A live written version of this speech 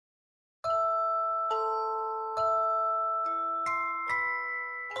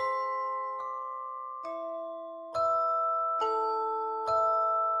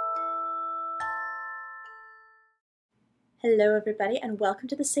Hello everybody and welcome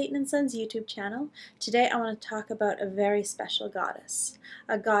to the Satan and Sons YouTube channel. Today I want to talk about a very special goddess.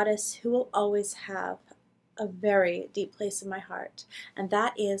 A goddess who will always have a very deep place in my heart, and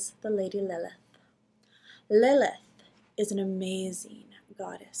that is the Lady Lilith. Lilith is an amazing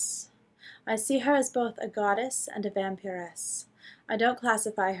goddess. I see her as both a goddess and a vampiress. I don't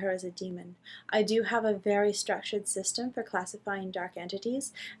classify her as a demon. I do have a very structured system for classifying dark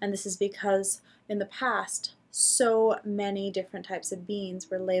entities, and this is because in the past so many different types of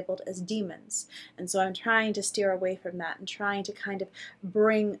beings were labeled as demons. And so I'm trying to steer away from that and trying to kind of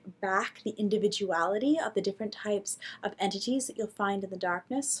bring back the individuality of the different types of entities that you'll find in the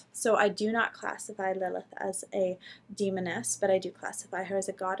darkness. So I do not classify Lilith as a demoness, but I do classify her as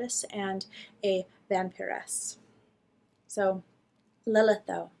a goddess and a vampiress. So Lilith,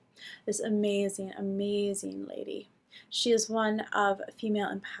 though, this amazing, amazing lady. She is one of female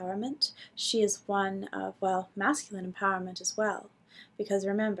empowerment. She is one of, well, masculine empowerment as well. Because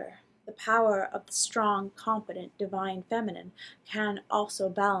remember, the power of the strong, confident, divine feminine can also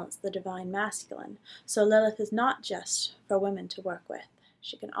balance the divine masculine. So Lilith is not just for women to work with.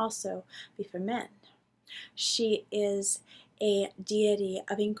 She can also be for men. She is a deity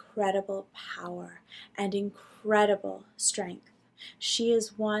of incredible power and incredible strength. She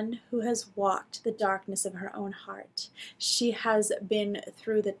is one who has walked the darkness of her own heart. She has been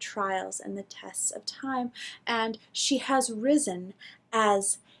through the trials and the tests of time, and she has risen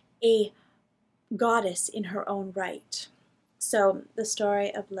as a goddess in her own right. So the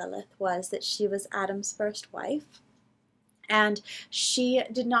story of Lilith was that she was Adam's first wife, and she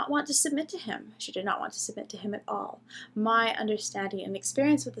did not want to submit to him. She did not want to submit to him at all. My understanding and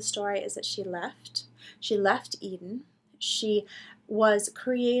experience with the story is that she left. She left Eden. She was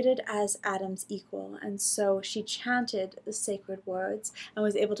created as Adam's equal, and so she chanted the sacred words and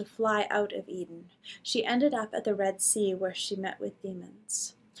was able to fly out of Eden. She ended up at the Red Sea where she met with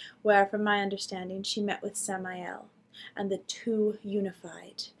demons, where, from my understanding, she met with Samael, and the two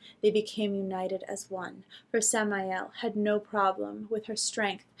unified. They became united as one, for Samael had no problem with her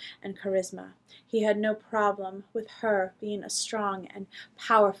strength and charisma. He had no problem with her being a strong and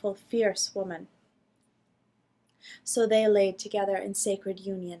powerful, fierce woman. So they laid together in sacred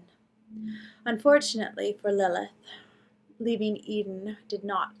union. Unfortunately for Lilith, leaving Eden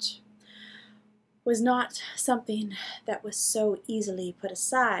was not something that was so easily put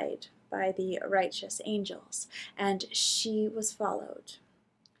aside by the righteous angels, and she was followed.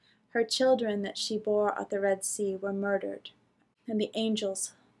 Her children that she bore at the Red Sea were murdered, and the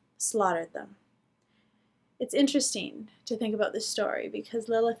angels slaughtered them. It's interesting to think about this story because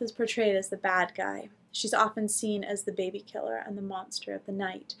Lilith is portrayed as the bad guy. She's often seen as the baby killer and the monster of the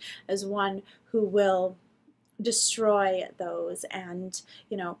night, as one who will destroy those and,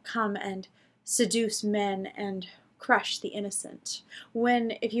 come and seduce men and crush the innocent.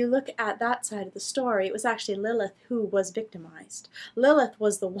 When, if you look at that side of the story, it was actually Lilith who was victimized. Lilith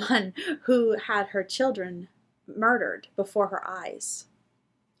was the one who had her children murdered before her eyes.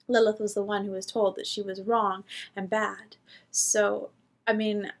 Lilith was the one who was told that she was wrong and bad. So,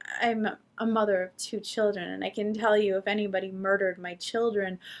 I'm a mother of 2 children, and I can tell you if anybody murdered my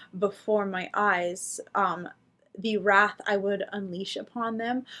children before my eyes, the wrath I would unleash upon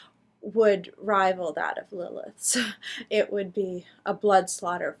them would rival that of Lilith's. It would be a blood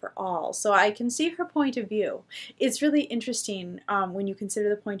slaughter for all. So I can see her point of view. It's really interesting when you consider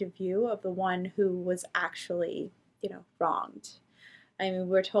the point of view of the one who was actually, wronged.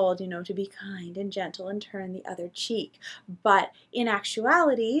 We're told, to be kind and gentle and turn the other cheek. But in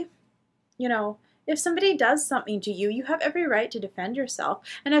actuality, if somebody does something to you, you have every right to defend yourself.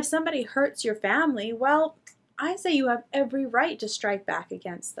 And if somebody hurts your family, well, I say you have every right to strike back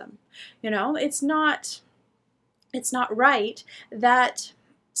against them. It's not right that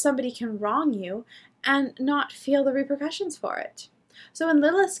somebody can wrong you and not feel the repercussions for it. So in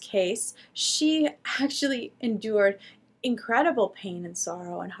Lilith's case, she actually endured incredible pain and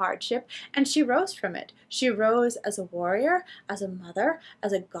sorrow and hardship, and she rose from it. She rose as a warrior, as a mother,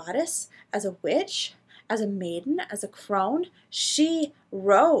 as a goddess, as a witch, as a maiden, as a crone. She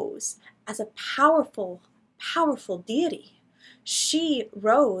rose as a powerful, powerful deity. She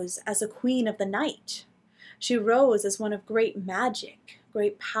rose as a queen of the night. She rose as one of great magic,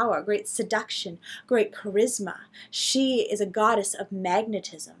 great power, great seduction, great charisma. She is a goddess of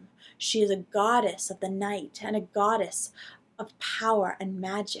magnetism. She is a goddess of the night and a goddess of power and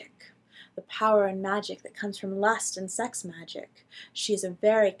magic. The power and magic that comes from lust and sex magic. She is a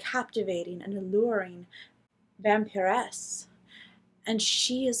very captivating and alluring vampiress. And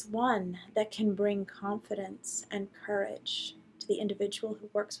she is one that can bring confidence and courage to the individual who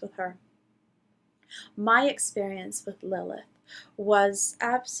works with her. My experience with Lilith was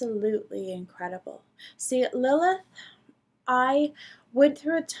absolutely incredible. See, Lilith, I went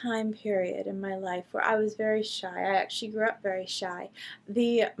through a time period in my life where I was very shy. I actually grew up very shy.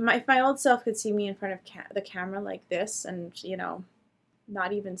 If my old self could see me in front of the camera like this and, you know,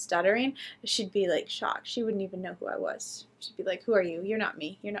 not even stuttering, she'd be like shocked. She wouldn't even know who I was. She'd be like, who are you? You're not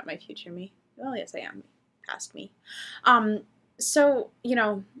me. You're not my future me. Well, yes, I am. Past me. So, you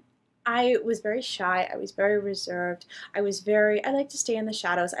know, I was very shy. I was very reserved. I like to stay in the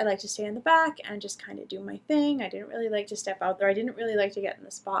shadows. I like to stay in the back and just kind of do my thing. I didn't really like to step out there. I didn't really like to get in the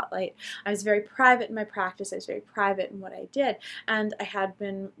spotlight. I was very private in my practice. I was very private in what I did. And I had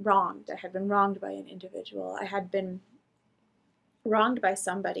been wronged. I had been wronged by an individual. I had been wronged by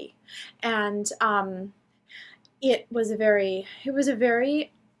somebody. And it was a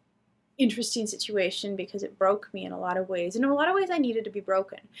very interesting situation because it broke me in a lot of ways. And in a lot of ways I needed to be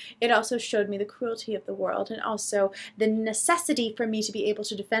broken. It also showed me the cruelty of the world and also the necessity for me to be able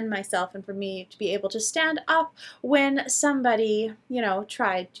to defend myself and for me to be able to stand up when somebody, you know,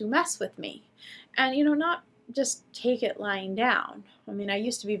 tried to mess with me. And, you know, not just take it lying down. I mean, I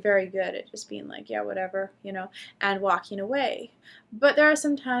used to be very good at just being like, yeah, whatever, you know, and walking away. But there are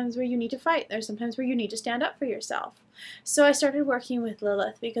some times where you need to fight. There are some times where you need to stand up for yourself. So I started working with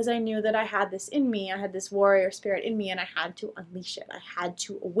Lilith because I knew that I had this in me. I had this warrior spirit in me, and I had to unleash it. I had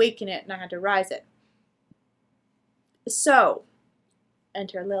to awaken it, and I had to rise it. So,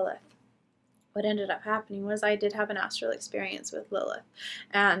 enter Lilith. What ended up happening was I did have an astral experience with Lilith,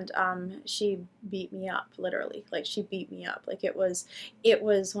 and she beat me up, literally. Like, she beat me up. Like, it was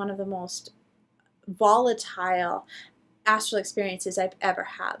one of the most volatile astral experiences I've ever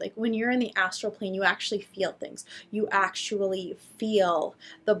had. Like, when you're in the astral plane, you actually feel things. You actually feel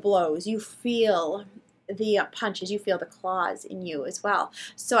the blows. You feel the punches. You feel the claws in you as well.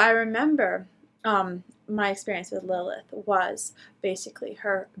 So I remember my experience with Lilith was basically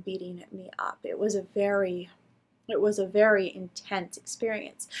her beating me up. It was a very intense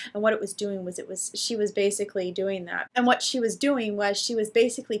experience. And what it was doing was she was basically doing that. And what she was doing was she was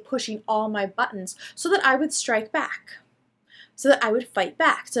basically pushing all my buttons so that I would strike back, so that I would fight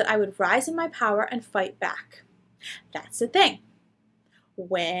back, so that I would rise in my power and fight back. That's the thing.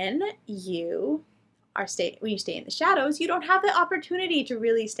 When you stay in the shadows, you don't have the opportunity to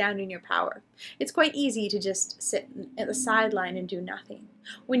really stand in your power. It's quite easy to just sit at the sideline and do nothing.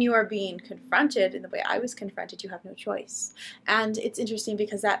 When you are being confronted in the way I was confronted, you have no choice. And it's interesting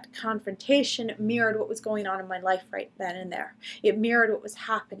because that confrontation mirrored what was going on in my life right then and there. It mirrored what was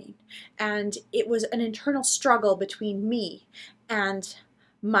happening. And it was an internal struggle between me and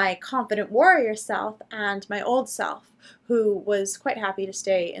my confident warrior self and my old self, who was quite happy to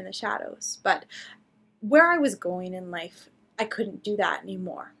stay in the shadows. But where I was going in life, I couldn't do that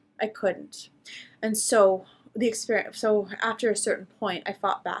anymore. I couldn't. And so after a certain point, I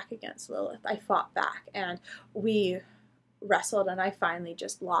fought back against Lilith. I fought back, and we wrestled, and I finally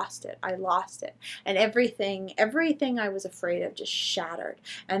just lost it. I lost it. And everything I was afraid of just shattered.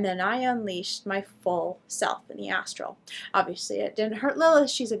 And then I unleashed my full self in the astral. Obviously, it didn't hurt Lilith.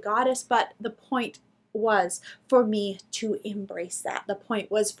 She's a goddess, but the point was for me to embrace that. The point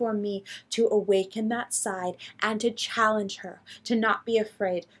was for me to awaken that side and to challenge her, to not be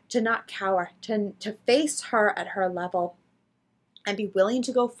afraid, to not cower, to face her at her level and be willing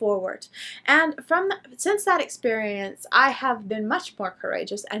to go forward. And since that experience, I have been much more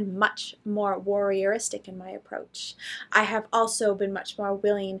courageous and much more warrioristic in my approach. I have also been much more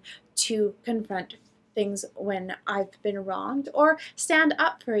willing to confront things when I've been wronged, or stand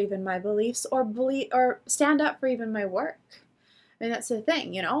up for even my beliefs, or stand up for even my work. I mean, that's the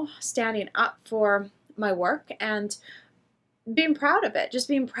thing, you know, standing up for my work and being proud of it, just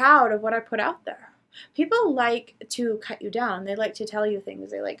being proud of what I put out there. People like to cut you down. They like to tell you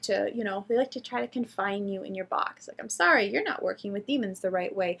things. They like to, you know, they like to try to confine you in your box. Like, I'm sorry, you're not working with demons the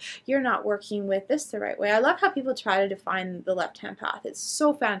right way. You're not working with this the right way. I love how people try to define the left-hand path. It's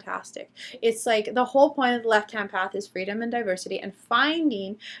so fantastic. It's like the whole point of the left-hand path is freedom and diversity and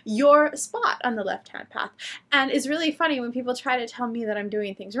finding your spot on the left-hand path. And it's really funny when people try to tell me that I'm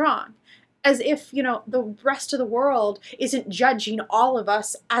doing things wrong, as if, you know, the rest of the world isn't judging all of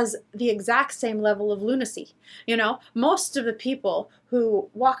us as the exact same level of lunacy. You know, most of the people who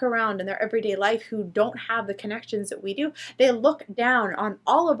walk around in their everyday life who don't have the connections that we do, they look down on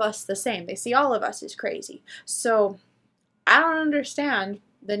all of us the same. They see all of us as crazy. So I don't understand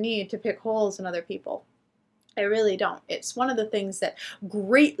the need to pick holes in other people. I really don't. It's one of the things that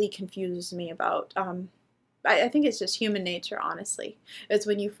greatly confuses me about I think it's just human nature, honestly. It's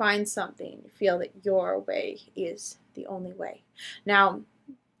when you find something, you feel that your way is the only way. Now,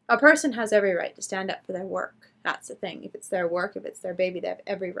 A person has every right to stand up for their work. That's the thing. If it's their work, if it's their baby, they have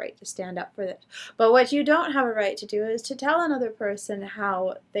every right to stand up for it. But what you don't have a right to do is to tell another person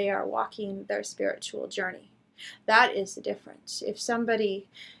how they are walking their spiritual journey. That is the difference. If somebody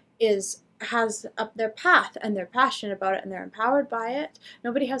has up their path and they're passionate about it and they're empowered by it,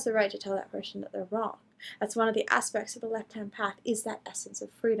 nobody has the right to tell that person that they're wrong. That's one of the aspects of the left-hand path, is that essence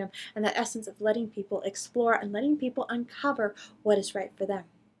of freedom and that essence of letting people explore and letting people uncover what is right for them.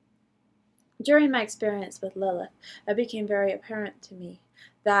 During my experience with Lilith, it became very apparent to me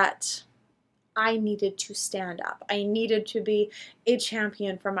that I needed to stand up. I needed to be a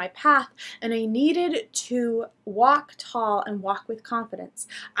champion for my path, and I needed to walk tall and walk with confidence.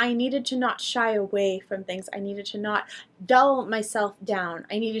 I needed to not shy away from things. I needed to not dull myself down.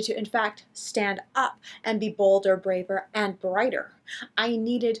 I needed to, in fact, stand up and be bolder, braver, and brighter. I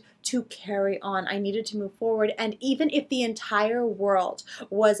needed to carry on. I needed to move forward. And even if the entire world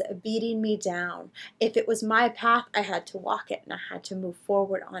was beating me down, if it was my path, I had to walk it and I had to move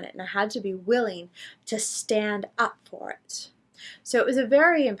forward on it. And I had to be willing to stand up for it. So it was a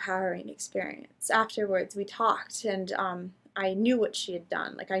very empowering experience. Afterwards, we talked, and I knew what she had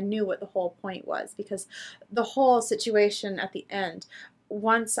done. Like, I knew what the whole point was, because the whole situation at the end,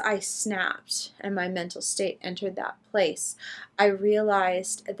 once I snapped and my mental state entered that place, I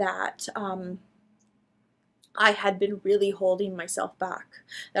realized that I had been really holding myself back,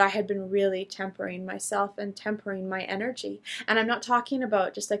 that I had been really tempering myself and tempering my energy. And I'm not talking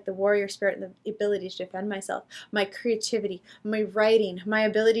about just like the warrior spirit and the ability to defend myself, my creativity, my writing, my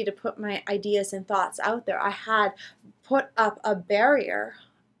ability to put my ideas and thoughts out there. I had put up a barrier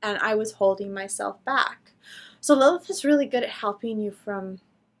and I was holding myself back. So Lilith is really good at helping you from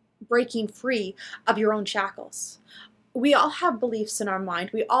breaking free of your own shackles. We all have beliefs in our mind.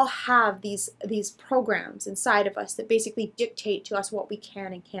 We all have these programs inside of us that basically dictate to us what we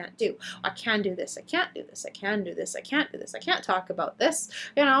can and can't do. I can do this. I can't do this. I can do this. I can't do this. I can't talk about this.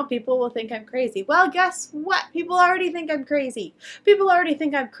 You know, people will think I'm crazy. Well, guess what? People already think I'm crazy. People already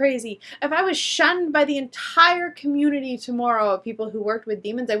think I'm crazy. If I was shunned by the entire community tomorrow of people who worked with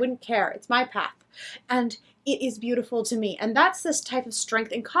demons, I wouldn't care. It's my path. And it is beautiful to me. And that's this type of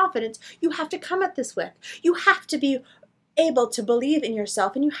strength and confidence you have to come at this with. You have to be able to believe in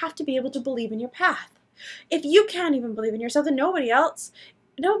yourself, and you have to be able to believe in your path. If you can't even believe in yourself, then nobody else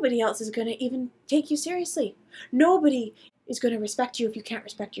is going to even take you seriously. Nobody is going to respect you if you can't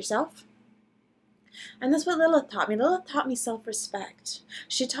respect yourself. And that's what Lilith taught me. Lilith taught me self-respect.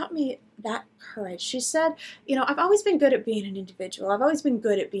 She taught me that courage. She said, you know, I've always been good at being an individual. I've always been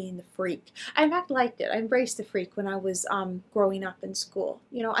good at being the freak. I, in fact, liked it. I embraced the freak when I was growing up in school.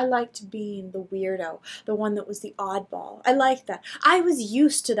 You know, I liked being the weirdo, the one that was the oddball. I liked that. I was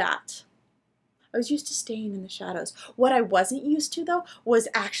used to that. I was used to staying in the shadows. What I wasn't used to, though, was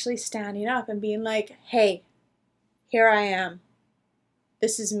actually standing up and being like, hey, here I am.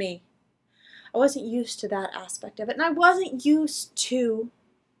 This is me. I wasn't used to that aspect of it, and I wasn't used to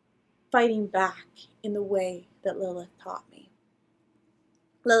fighting back in the way that Lilith taught me.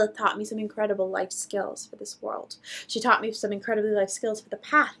 Lilith taught me some incredible life skills for this world. She taught me some incredible life skills for the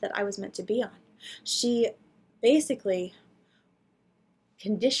path that I was meant to be on. She basically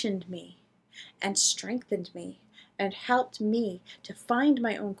conditioned me and strengthened me and helped me to find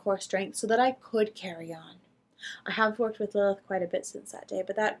my own core strength so that I could carry on. I have worked with Lilith quite a bit since that day,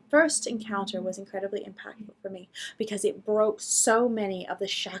 but that first encounter was incredibly impactful for me because it broke so many of the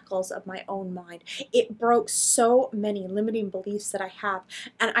shackles of my own mind. It broke so many limiting beliefs that I have,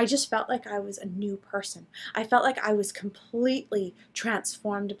 and I just felt like I was a new person. I felt like I was completely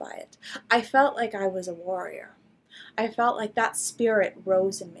transformed by it. I felt like I was a warrior. I felt like that spirit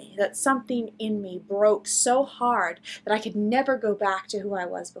rose in me, that something in me broke so hard that I could never go back to who I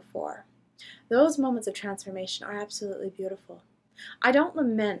was before. Those moments of transformation are absolutely beautiful. I don't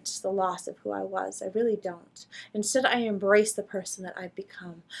lament the loss of who I was. I really don't. Instead, I embrace the person that I've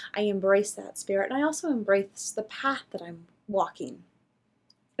become. I embrace that spirit, and I also embrace the path that I'm walking.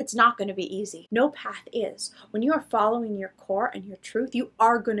 It's not going to be easy. No path is. When you are following your core and your truth, you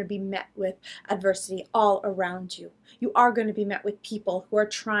are going to be met with adversity all around you. You are going to be met with people who are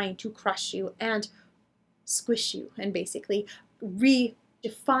trying to crush you and squish you and basically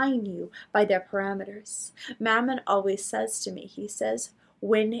define you by their parameters. Mammon always says to me, he says,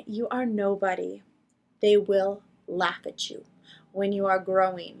 when you are nobody, they will laugh at you. When you are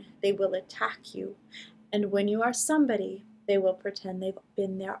growing, they will attack you. And when you are somebody, they will pretend they've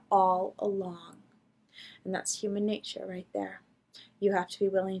been there all along. And that's human nature right there. You have to be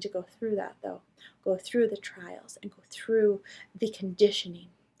willing to go through that, though. Go through the trials and go through the conditioning.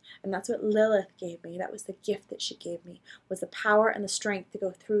 And that's what Lilith gave me. That was the gift that she gave me, was the power and the strength to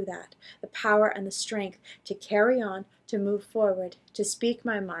go through that. The power and the strength to carry on, to move forward, to speak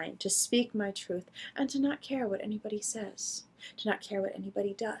my mind, to speak my truth, and to not care what anybody says, to not care what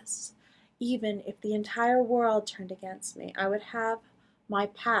anybody does. Even if the entire world turned against me, I would have my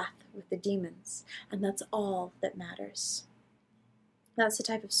path with the demons, and that's all that matters. That's the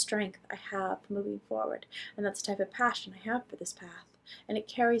type of strength I have moving forward, and that's the type of passion I have for this path. And it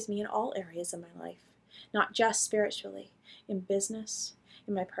carries me in all areas of my life, not just spiritually, in business,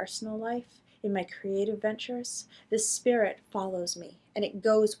 in my personal life, in my creative ventures. This spirit follows me, and it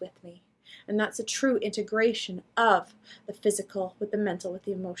goes with me. And that's a true integration of the physical with the mental, with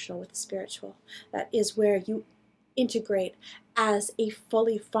the emotional, with the spiritual. That is where you integrate as a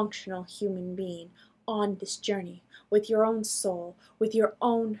fully functional human being on this journey, with your own soul, with your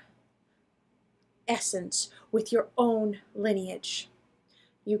own essence, with your own lineage.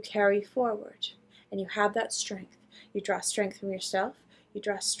 You carry forward, and you have that strength. You draw strength from yourself. You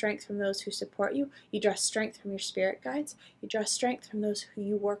draw strength from those who support you. You draw strength from your spirit guides. You draw strength from those who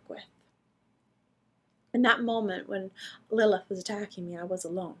you work with. In that moment when Lilith was attacking me, I was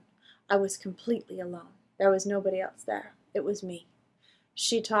alone. I was completely alone. There was nobody else there. It was me.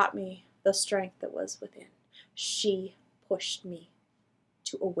 She taught me the strength that was within. She pushed me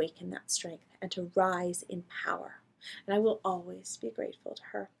to awaken that strength and to rise in power. And I will always be grateful to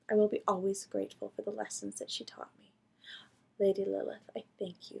her. I will be always grateful for the lessons that she taught me. Lady Lilith, I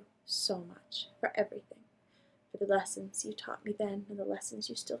thank you so much for everything, for the lessons you taught me then and the lessons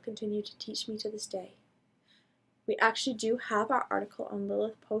you still continue to teach me to this day. We actually do have our article on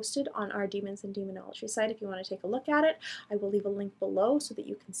Lilith posted on our Demons and Demonology site. If you want to take a look at it, I will leave a link below so that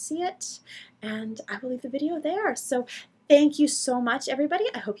you can see it, and I will leave the video there. So thank you so much, everybody.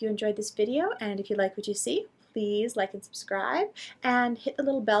 I hope you enjoyed this video, and if you like what you see, please like and subscribe and hit the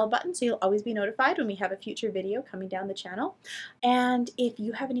little bell button so you'll always be notified when we have a future video coming down the channel. And if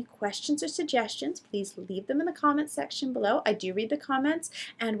you have any questions or suggestions, please leave them in the comments section below. I do read the comments,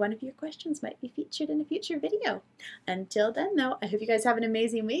 and one of your questions might be featured in a future video. Until then, though, I hope you guys have an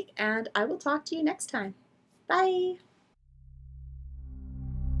amazing week, and I will talk to you next time. Bye!